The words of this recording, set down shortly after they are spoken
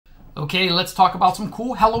Okay, let's talk about some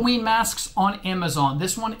cool Halloween masks on Amazon.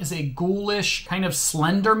 This one is a ghoulish kind of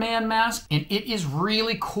Slenderman mask, and it is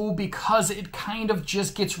really cool because it kind of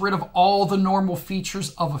just gets rid of all the normal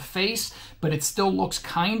features of a face, but it still looks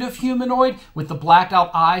kind of humanoid with the blacked out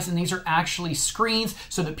eyes, and these are actually screens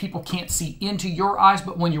so that people can't see into your eyes,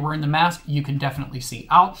 but when you're wearing the mask, you can definitely see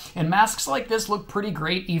out. And masks like this look pretty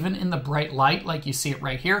great even in the bright light, like you see it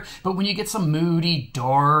right here, but when you get some moody,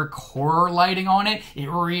 dark, horror lighting on it, it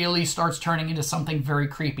really starts turning into something very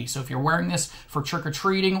creepy. So if you're wearing this for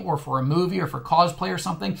trick-or-treating or for a movie or for cosplay or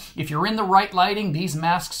something, if you're in the right lighting, these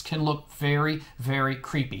masks can look very, very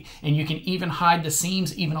creepy. And you can even hide the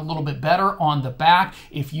seams even a little bit better on the back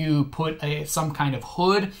if you put some kind of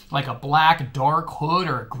hood, like a black dark hood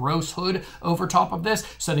or a gross hood over top of this,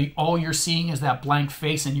 so that all you're seeing is that blank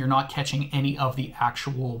face and you're not catching any of the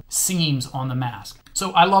actual seams on the mask.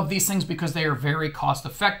 So I love these things because they are very cost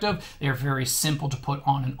effective. They're very simple to put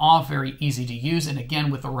on and off, very easy to use. And again,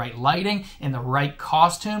 with the right lighting and the right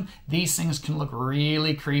costume, these things can look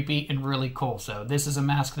really creepy and really cool. So this is a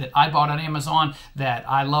mask that I bought on Amazon that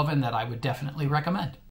I love and that I would definitely recommend.